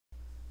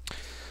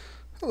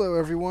Hello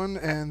everyone,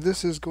 and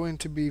this is going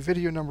to be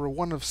video number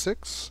 1 of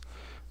 6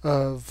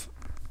 of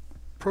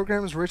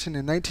programs written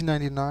in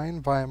 1999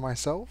 by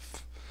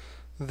myself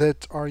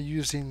that are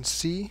using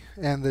C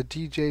and the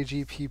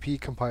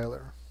DJGPP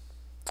compiler.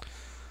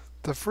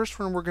 The first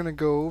one we're going to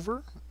go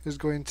over is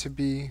going to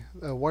be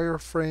a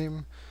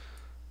wireframe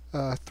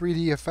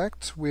 3D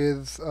effect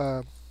with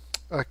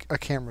a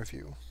camera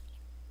view.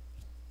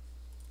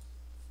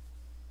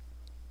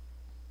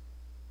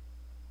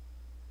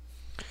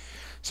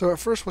 So at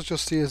first what you'll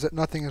see is that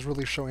nothing is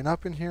really showing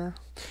up in here,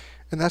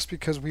 and that's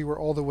because we were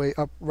all the way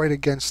up right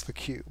against the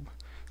cube.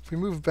 If we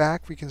move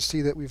back, we can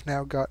see that we've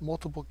now got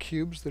multiple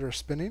cubes that are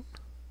spinning,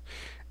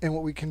 and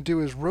what we can do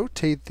is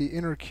rotate the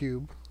inner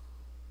cube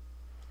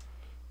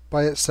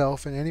by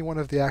itself in any one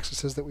of the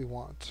axes that we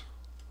want.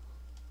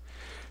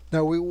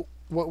 Now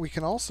what we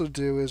can also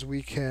do is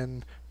we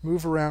can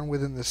move around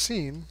within the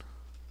scene.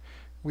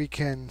 We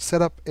can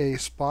set up a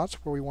spot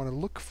where we want to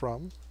look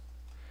from,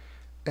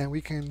 and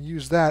we can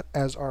use that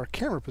as our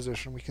camera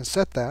position. We can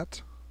set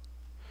that.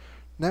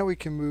 Now we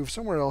can move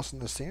somewhere else in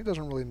the scene. It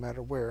doesn't really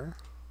matter where.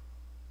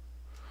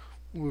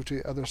 Move to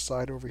the other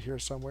side over here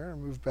somewhere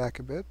and move back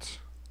a bit.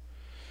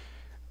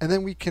 And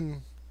then we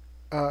can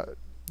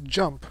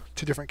jump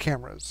to different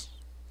cameras.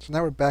 So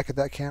now we're back at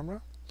that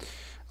camera.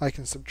 I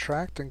can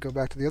subtract and go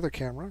back to the other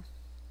camera.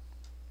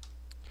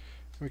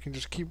 And we can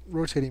just keep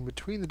rotating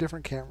between the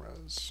different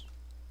cameras.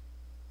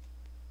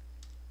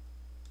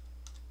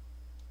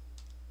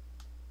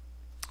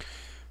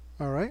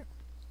 Alright,